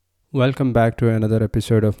Welcome back to another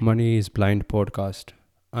episode of Money is Blind podcast.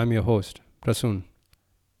 I'm your host, Prasoon,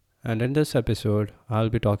 and in this episode, I'll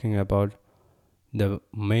be talking about the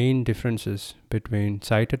main differences between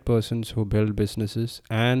sighted persons who build businesses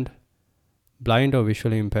and blind or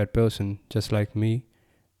visually impaired person just like me,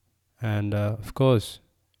 and of course,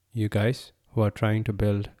 you guys who are trying to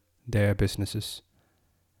build their businesses.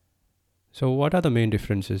 So, what are the main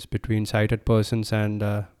differences between sighted persons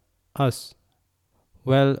and us?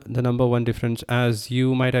 Well, the number one difference, as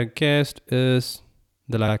you might have guessed, is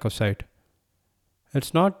the lack of sight.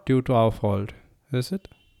 It's not due to our fault, is it?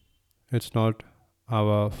 It's not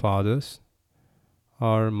our father's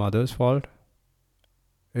or mother's fault.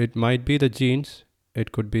 It might be the genes,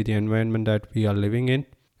 it could be the environment that we are living in,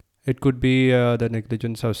 it could be the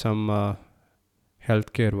negligence of some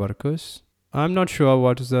healthcare workers. I'm not sure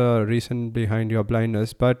what is the reason behind your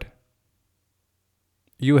blindness, but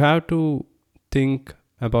you have to think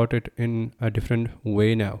about it in a different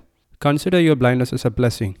way now. Consider your blindness as a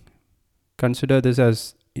blessing. Consider this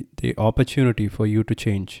as the opportunity for you to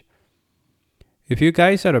change. If you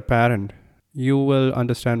guys are a parent, you will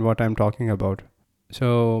understand what I'm talking about.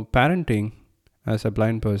 So, parenting as a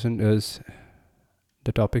blind person is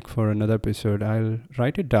the topic for another episode. I'll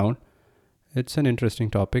write it down. It's an interesting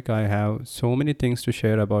topic. I have so many things to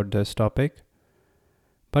share about this topic.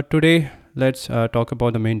 But today, let's talk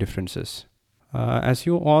about the main differences. As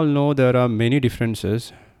you all know, there are many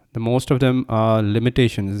differences. The most of them are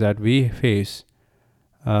limitations that we face,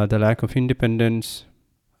 the lack of independence,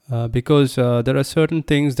 because there are certain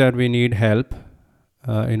things that we need help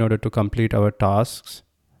in order to complete our tasks,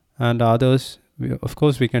 and others, of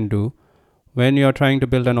course, we can do. When you're trying to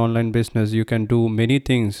build an online business, you can do many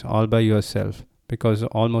things all by yourself because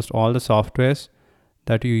almost all the softwares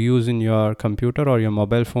that you use in your computer or your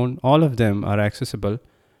mobile phone, all of them are accessible,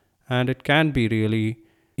 and it can be really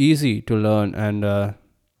easy to learn and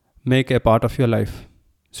make a part of your life.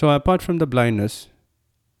 So, apart from the blindness,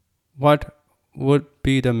 what would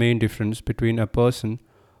be the main difference between a person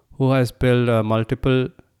who has built multiple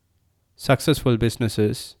successful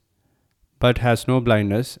businesses but has no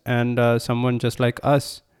blindness and someone just like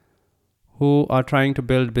us who are trying to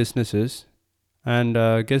build businesses? And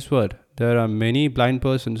guess what? There are many blind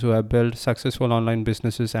persons who have built successful online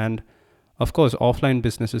businesses and, of course, offline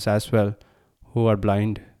businesses as well who are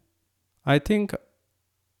blind. I think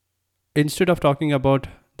instead of talking about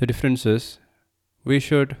the differences, we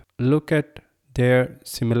should look at their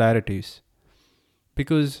similarities,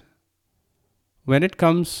 because when it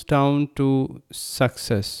comes down to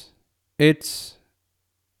success, it's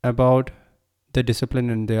about the discipline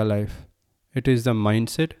in their life. It is the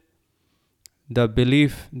mindset, the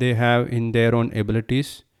belief they have in their own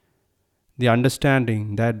abilities, the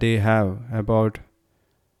understanding that they have about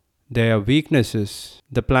their weaknesses,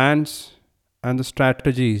 the plans and the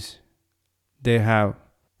strategies they have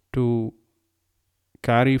to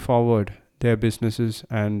carry forward their businesses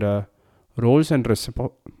and roles and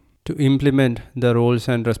to implement the roles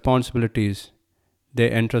and responsibilities they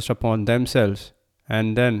entrust upon themselves,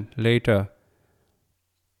 and then later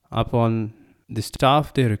upon the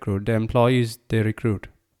staff they recruit, the employees they recruit.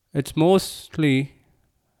 It's mostly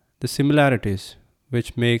the similarities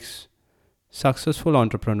which makes successful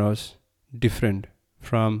entrepreneurs different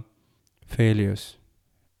from failures.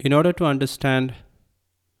 In order to understand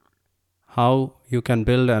how you can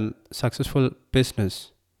build a successful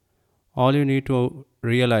business, all you need to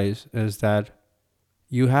realize is that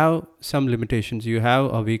you have some limitations, you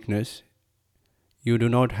have a weakness, you do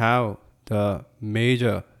not have the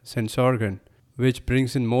major sense organ which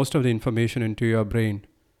brings in most of the information into your brain.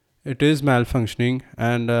 It is malfunctioning,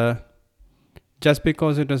 and just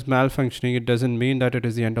because it is malfunctioning, it doesn't mean that it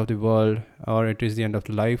is the end of the world or it is the end of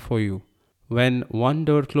the life for you. When one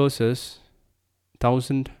door closes,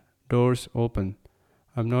 1,000 doors open.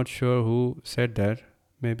 I'm not sure who said that.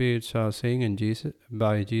 Maybe it's a saying in Jesus,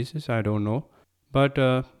 by Jesus, I don't know. But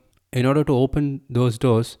in order to open those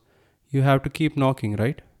doors, you have to keep knocking,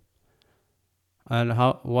 right? And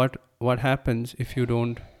what happens if you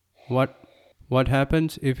don't what what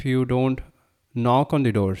happens if you don't knock on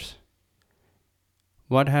the doors?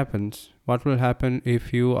 What will happen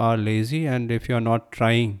if you are lazy and if you are not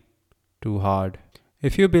trying too hard?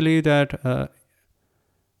 If you believe that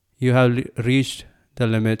you have reached the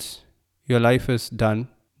limits, your life is done,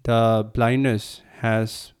 the blindness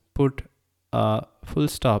has put a full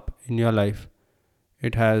stop in your life,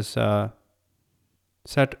 it has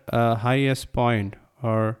set a highest point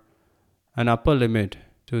or an upper limit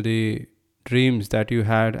to the dreams that you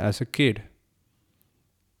had as a kid.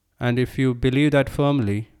 And if you believe that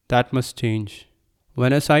firmly, that must change.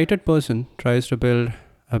 When a sighted person tries to build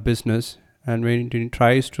a business and when he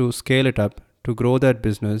tries to scale it up to grow that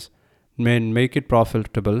business and make it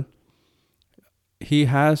profitable, he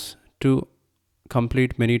has to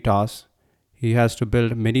complete many tasks. He has to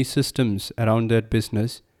build many systems around that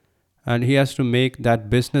business and he has to make that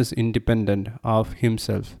business independent of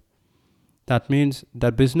himself. That means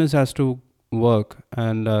that business has to work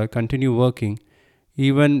and continue working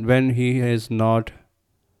even when he is not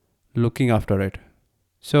looking after it.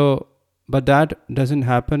 So, but that doesn't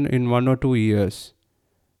happen in 1 or 2 years.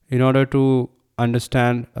 In order to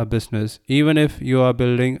understand a business, even if you are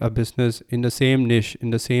building a business in the same niche, in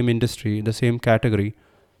the same industry, the same category,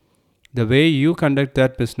 the way you conduct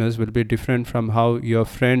that business will be different from how your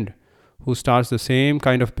friend who starts the same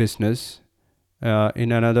kind of business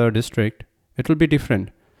in another district, it will be different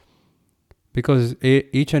because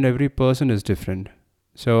each and every person is different.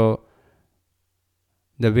 So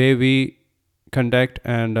the way we conduct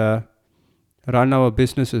and run our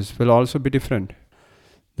businesses will also be different.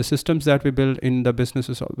 The systems that we build in the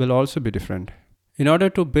businesses will also be different. In order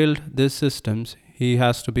to build these systems, he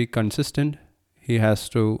has to be consistent. He has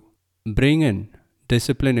to bring in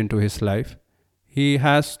discipline into his life. He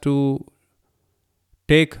has to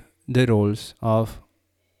take the roles of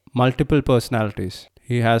multiple personalities.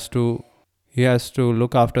 He has to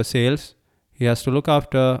look after sales. He has to look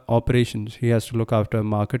after operations. He has to look after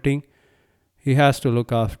marketing. He has to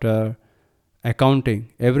look after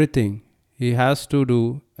accounting, everything he has to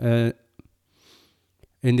do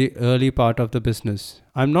in the early part of the business.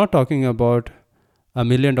 I'm not talking about $1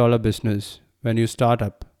 million business when you start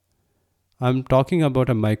up. I'm talking about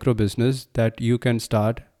a micro business that you can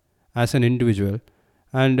start as an individual,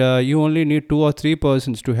 and you only need 2 or 3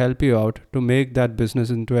 persons to help you out to make that business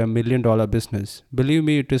into $1 million business. Believe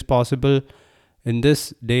me, it is possible in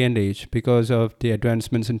this day and age because of the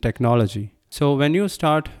advancements in technology. So when you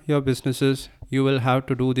start your businesses, you will have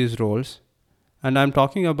to do these roles. And I'm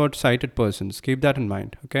talking about sighted persons. Keep that in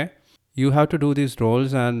mind, okay? You have to do these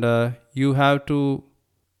roles and you have to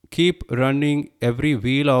keep running every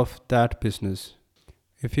wheel of that business.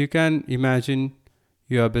 If you can imagine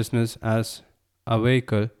your business as a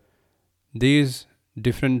vehicle, these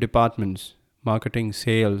different departments, marketing,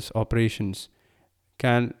 sales, operations,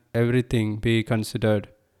 can everything be considered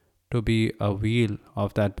to be a wheel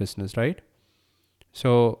of that business, right?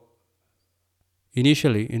 So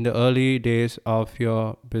initially, in the early days of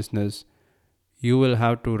your business, you will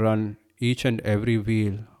have to run each and every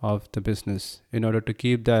wheel of the business in order to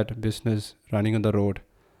keep that business running on the road.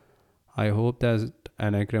 I hope that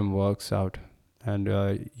anagram works out and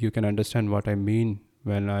you can understand what I mean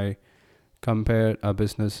when I compare a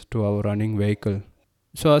business to our running vehicle.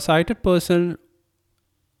 So a sighted person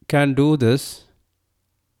can do this,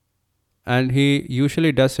 and he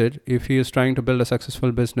usually does it. If he is trying to build a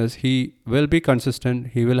successful business, he will be consistent,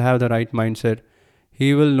 he will have the right mindset,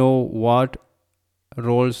 he will know what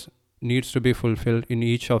roles needs to be fulfilled in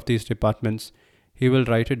each of these departments. He will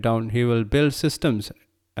write it down, he will build systems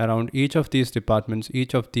around each of these departments,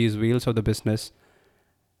 each of these wheels of the business,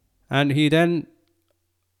 and he then,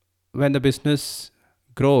 when the business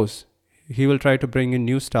grows, he will try to bring in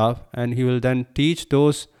new staff and he will then teach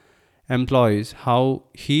those employees how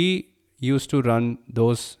he used to run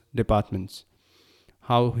those departments,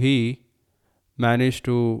 how he managed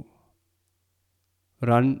to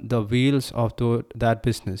run the wheels of that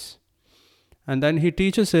business. And then he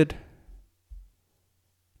teaches it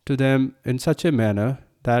to them in such a manner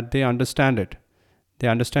that they understand it. They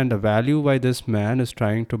understand the value why this man is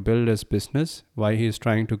trying to build his business, why he is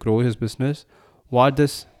trying to grow his business, what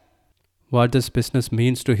this business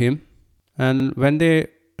means to him. And when they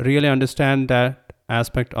really understand that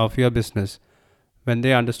aspect of your business, when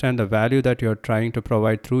they understand the value that you're trying to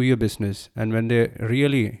provide through your business, and when they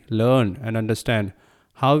really learn and understand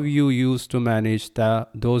how you used to manage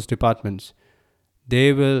those departments,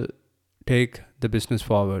 they will take the business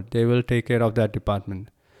forward. They will take care of that department.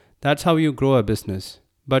 That's how you grow a business.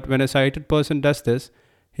 But when a sighted person does this,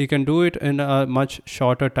 he can do it in a much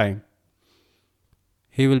shorter time.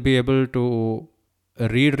 He will be able to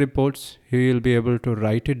read reports. He will be able to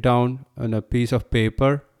write it down on a piece of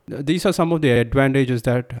paper. These are some of the advantages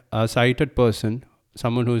that a sighted person,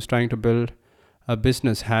 someone who is trying to build a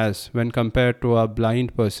business, has when compared to a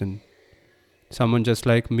blind person, someone just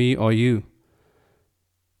like me or you.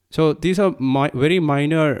 So these are very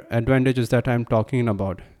minor advantages that I'm talking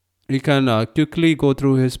about. He can quickly go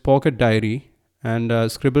through his pocket diary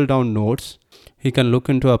and scribble down notes. He can look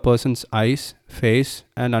into a person's eyes, face,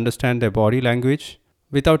 and understand their body language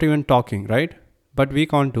without even talking, right? But we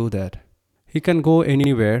can't do that. He can go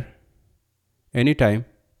anywhere, anytime,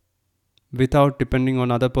 without depending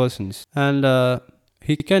on other persons. And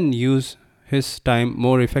he can use his time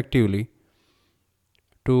more effectively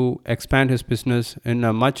to expand his business in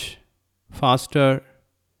a much faster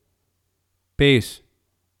pace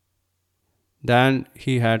than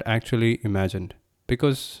he had actually imagined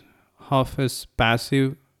because of his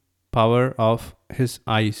passive power of his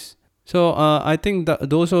eyes. So I think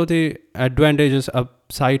those are the advantages a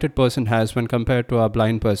sighted person has when compared to a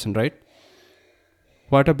blind person, right?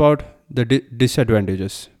 What about the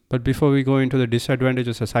disadvantages? But before we go into the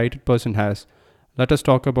disadvantages a sighted person has, let us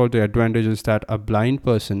talk about the advantages that a blind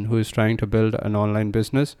person who is trying to build an online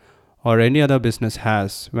business or any other business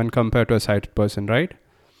has when compared to a sighted person, right?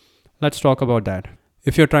 Let's talk about that.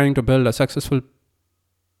 If you're trying to build a successful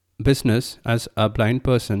business as a blind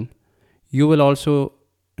person, you will also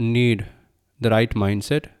need the right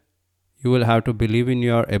mindset. You will have to believe in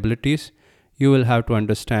your abilities. You will have to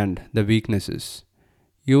understand the weaknesses.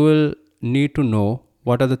 You will need to know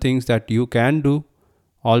what are the things that you can do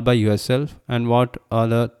all by yourself and what are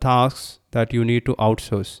the tasks that you need to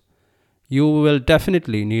outsource. You will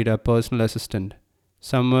definitely need a personal assistant,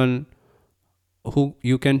 someone who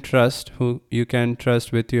you can trust,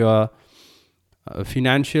 with your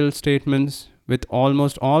financial statements, with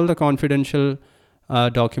almost all the confidential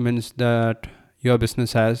documents that your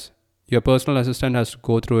business has. Your personal assistant has to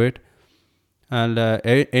go through it, and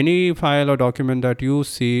any file or document that you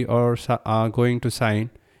see or are going to sign,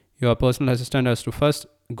 your personal assistant has to first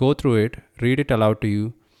go through it, read it aloud to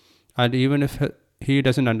you, and even if he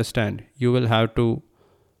doesn't understand, you will have to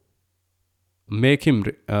make him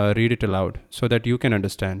read it aloud so that you can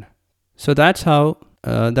understand. So that's how,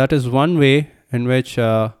 that is one way in which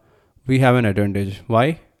we have an advantage.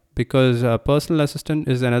 Why? Because a personal assistant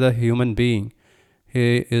is another human being.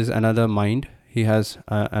 He is another mind. He has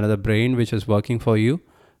another brain which is working for you.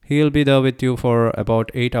 He'll be there with you for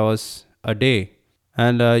about 8 hours a day.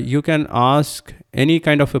 And you can ask any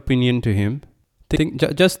kind of opinion to him.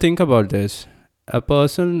 Just think about this.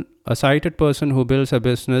 A sighted person who builds a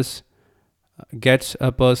business gets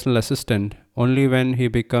a personal assistant only when he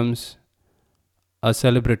becomes a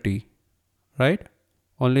celebrity, right?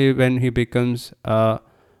 Only when he becomes a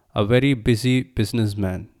very busy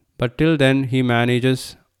businessman. But till then, he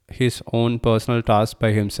manages his own personal tasks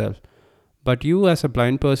by himself. But you, as a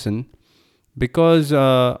blind person, because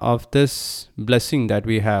of this blessing that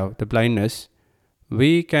we have, the blindness,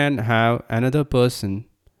 we can have another person,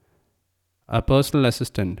 a personal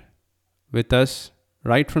assistant, with us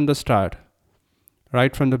right from the start,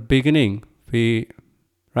 right from the beginning.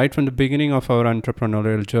 Right from the beginning of our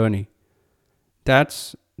entrepreneurial journey.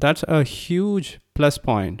 That's a huge plus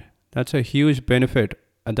point. That's a huge benefit,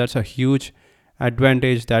 and that's a huge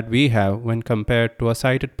advantage that we have when compared to a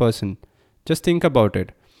sighted person. Just think about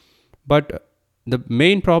it. But the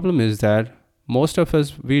main problem is that most of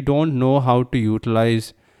us, we don't know how to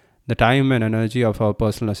utilize the time and energy of our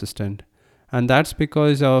personal assistant. And that's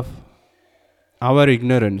because of our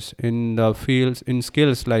ignorance in the fields, in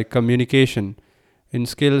skills like communication, in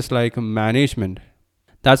skills like management.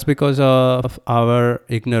 That's because of our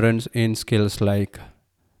ignorance in skills like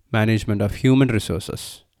management of human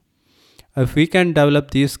resources. If we can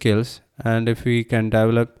develop these skills, and if we can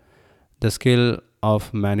develop the skill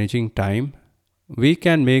of managing time, we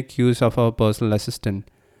can make use of our personal assistant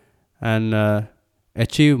and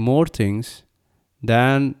achieve more things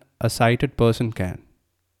than a sighted person can.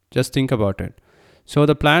 Just think about it. So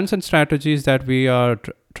the plans and strategies that we are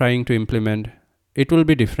trying to implement, it will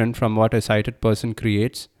be different from what a sighted person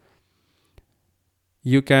creates.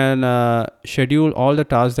 You can schedule all the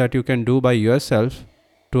tasks that you can do by yourself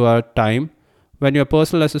to a time when your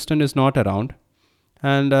personal assistant is not around.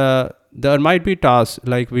 And there might be tasks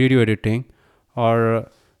like video editing or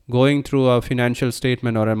going through a financial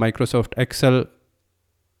statement or a Microsoft Excel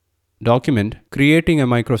document, creating a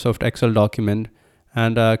Microsoft Excel document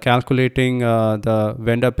and calculating the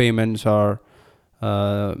vendor payments or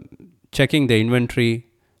checking the inventory,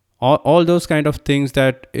 all those kind of things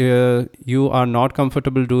that you are not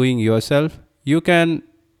comfortable doing yourself. You can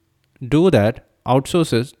do that,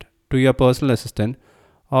 outsource it to your personal assistant,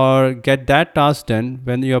 or get that task done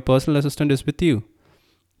when your personal assistant is with you.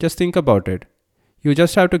 Just think about it. You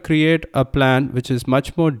just have to create a plan which is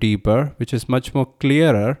much more deeper, which is much more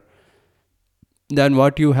clearer than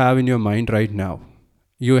what you have in your mind right now.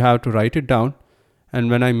 You have to write it down. And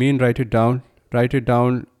when I mean write it down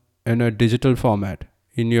in a digital format,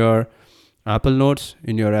 in your Apple Notes,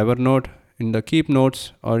 in your Evernote, in the Keep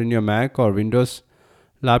Notes, or in your Mac or Windows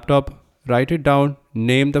laptop. Write it down,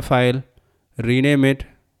 name the file, rename it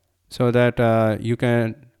so that you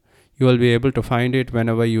will be able to find it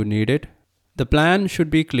whenever you need it. The plan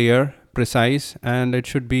should be clear precise and it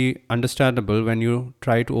should be understandable when you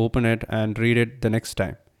try to open it and read it the next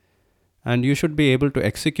time. And you should be able to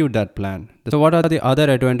execute that plan. So, what are the other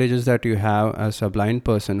advantages that you have as a blind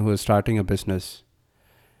person who is starting a business?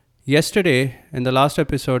 Yesterday, in the last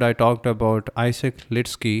episode, I talked about Isaac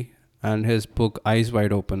Litsky and his book Eyes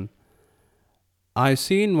Wide Open. I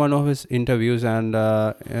seen one of his interviews, and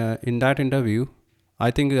in that interview,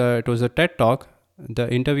 I think it was a TED talk. The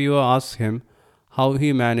interviewer asked him how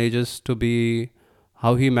he manages to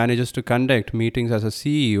conduct meetings as a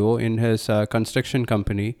CEO in his construction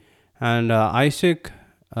company, and Isaac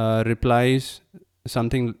replies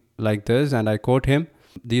something like this, and I quote him.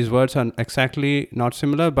 These words are exactly not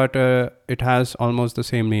similar, but it has almost the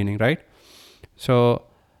same meaning, right? So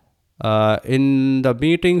in the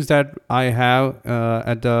meetings that I have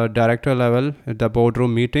at the director level, at the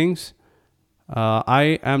boardroom meetings,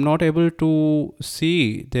 I am not able to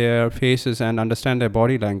see their faces and understand their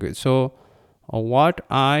body language. So what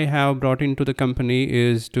I have brought into the company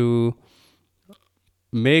is to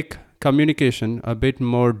make communication a bit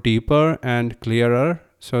more deeper and clearer,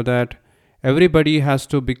 so that everybody has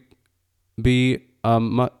to be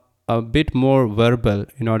a bit more verbal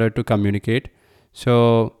in order to communicate.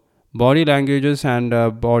 So body languages and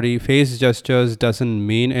body face gestures doesn't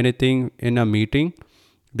mean anything in a meeting.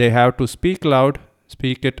 They have to speak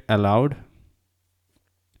it aloud,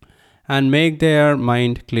 and make their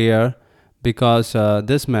mind clear, because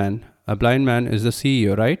this man, a blind man, is the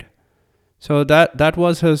CEO, right? So that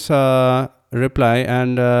was his reply,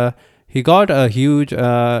 and he got a huge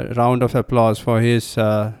round of applause for his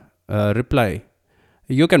reply.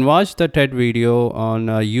 You can watch the TED video on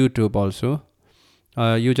YouTube also.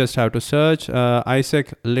 You just have to search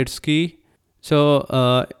Isaac Litsky.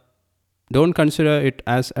 So don't consider it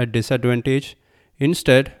as a disadvantage.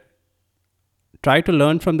 Instead, try to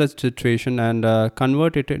learn from the situation and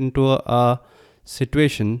convert it into a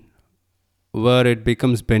situation where it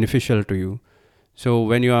becomes beneficial to you. So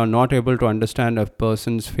when you are not able to understand a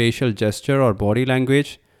person's facial gesture or body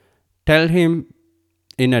language, tell him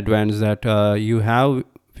in advance that you have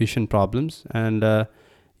vision problems, and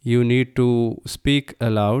you need to speak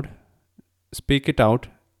it out,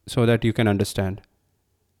 so that you can understand.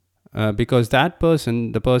 Because the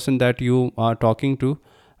person that you are talking to,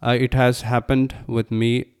 it has happened with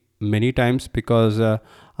me many times, because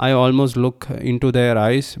I almost look into their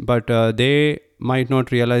eyes, but they might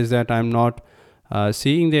not realize that I'm not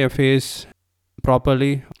seeing their face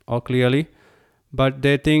properly or clearly, but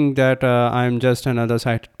they think that I'm just another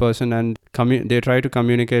sighted person, and they try to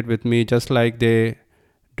communicate with me just like they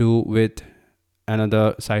do with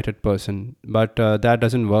another sighted person. But that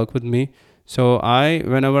doesn't work with me. So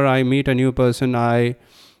whenever I meet a new person, I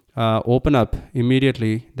open up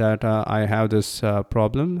immediately that I have this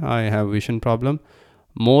problem. I have vision problem.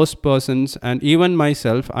 Most persons, and even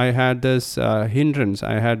myself, I had this hindrance.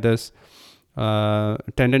 I had this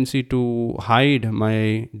tendency to hide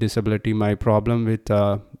my disability, my problem with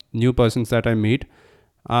new persons that I meet.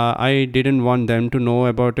 I didn't want them to know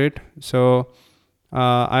about it. So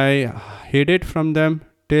I hid it from them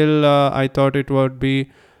till I thought it would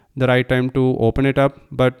be the right time to open it up,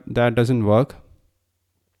 but that doesn't work.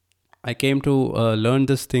 I came to learn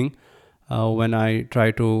this thing when I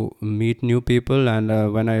try to meet new people,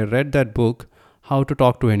 and when I read that book, How to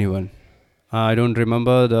Talk to Anyone. I don't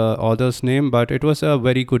remember the author's name, but it was a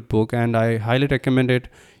very good book, and I highly recommend it.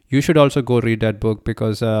 You should also go read that book,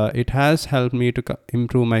 because it has helped me to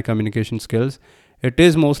improve my communication skills. It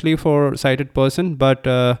is mostly for sighted person, but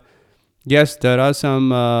yes, there are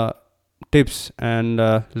some tips and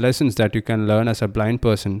lessons that you can learn as a blind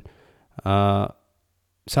person.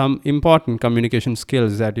 Some important communication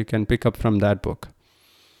skills that you can pick up from that book.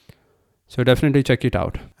 So definitely check it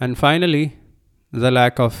out. And finally, the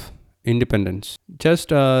lack of independence.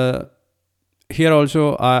 Just here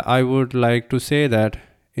also, I would like to say that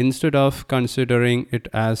instead of considering it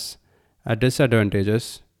as a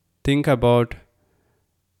disadvantageous, think about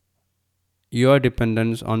your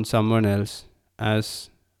dependence on someone else as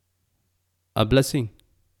a blessing.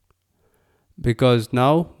 Because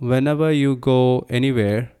now, whenever you go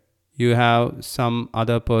anywhere, you have some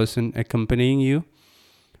other person accompanying you.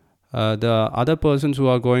 The other persons who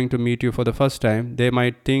are going to meet you for the first time, they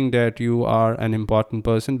might think that you are an important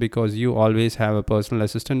person because you always have a personal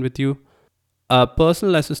assistant with you. A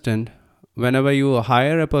personal assistant, whenever you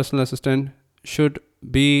hire a personal assistant, should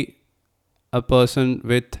be a person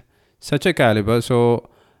with such a caliber. So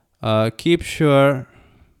make sure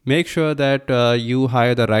that you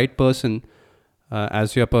hire the right person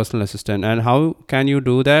as your personal assistant. And how can you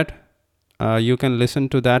do that? You can listen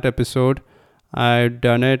to that episode. I've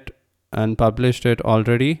done it and published it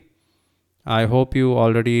already. I hope you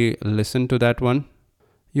already listened to that one.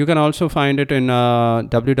 You can also find it in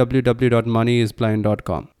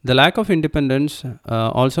www.moneyisblind.com. The lack of independence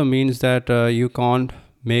also means that you can't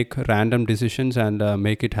make random decisions and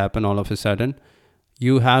make it happen all of a sudden.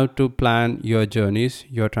 You have to plan your journeys,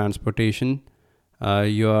 your transportation,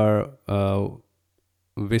 your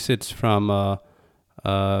visits from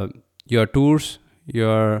your tours,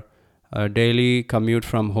 your daily commute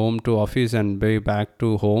from home to office and way back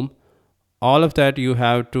to home. All of that you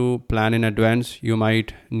have to plan in advance. You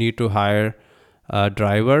might need to hire a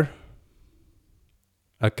driver,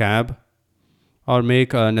 a cab, or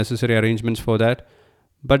make necessary arrangements for that.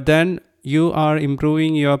 But then you are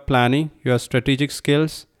improving your planning, your strategic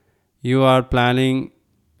skills. You are planning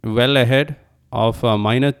well ahead of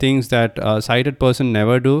minor things that a sighted person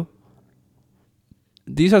never do.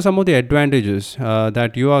 These are some of the advantages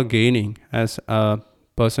that you are gaining as a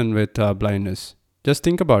person with blindness. Just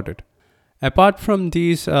think about it. Apart from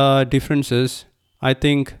these differences, I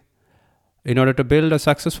think in order to build a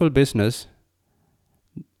successful business,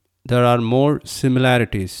 there are more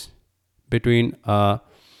similarities between a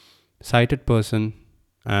sighted person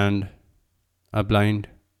and a blind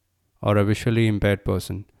or a visually impaired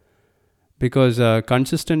person. Because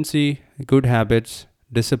consistency, good habits,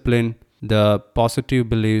 discipline, the positive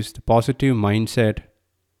beliefs, the positive mindset,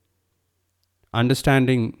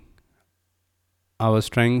 understanding our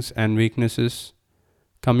strengths and weaknesses,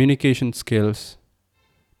 communication skills,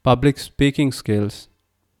 public speaking skills.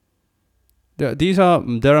 There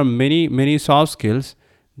are many soft skills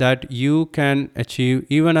that you can achieve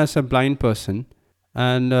even as a blind person,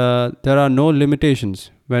 and there are no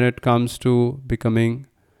limitations when it comes to becoming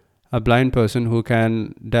a blind person who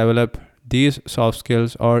can develop these soft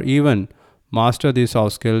skills or even master these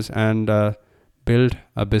soft skills and build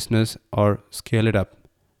a business or scale it up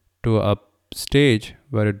to a stage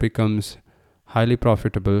where it becomes highly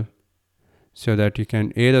profitable, so that you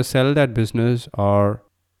can either sell that business or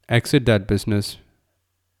exit that business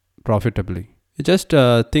profitably. Just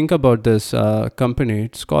think about this company.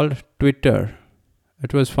 It's called Twitter.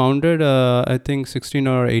 It was founded, I think, 16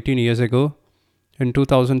 or 18 years ago. In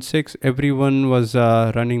 2006, everyone was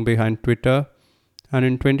running behind Twitter. And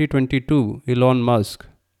in 2022, Elon Musk,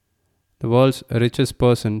 the world's richest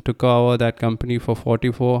person, took over that company for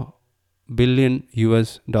 44 billion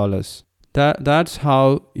US dollars. That's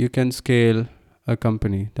how you can scale a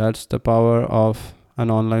company. That's the power of an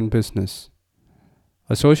online business.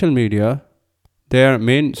 A social media, their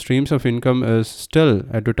main streams of income is still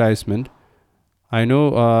advertisement. I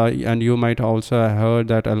know, and you might also have heard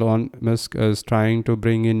that Elon Musk is trying to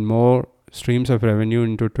bring in more streams of revenue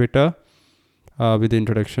into Twitter with the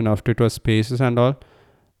introduction of Twitter Spaces and all.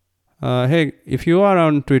 Hey, if you are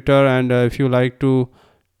on Twitter and if you like to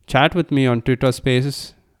chat with me on Twitter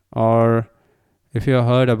Spaces, or if you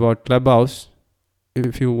heard about Clubhouse,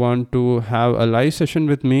 if you want to have a live session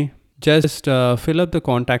with me, just fill up the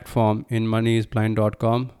contact form in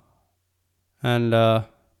moneyisblind.com, and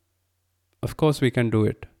of course we can do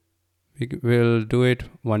it. We'll do it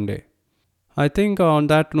one day. I think on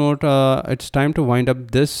that note, it's time to wind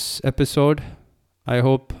up this episode. I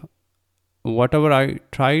hope whatever I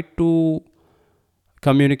tried to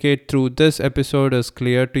communicate through this episode is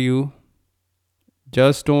clear to you.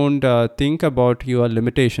 Just don't think about your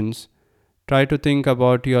limitations. Try to think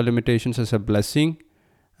about your limitations as a blessing.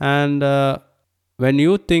 And when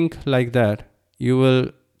you think like that, you will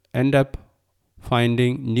end up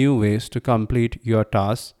finding new ways to complete your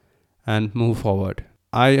tasks and move forward.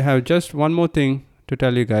 I have just one more thing to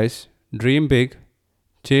tell you guys. Dream big,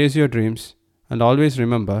 chase your dreams, and always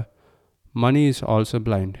remember, money is also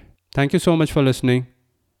blind. Thank you so much for listening.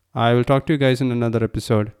 I will talk to you guys in another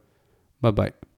episode. Bye-bye.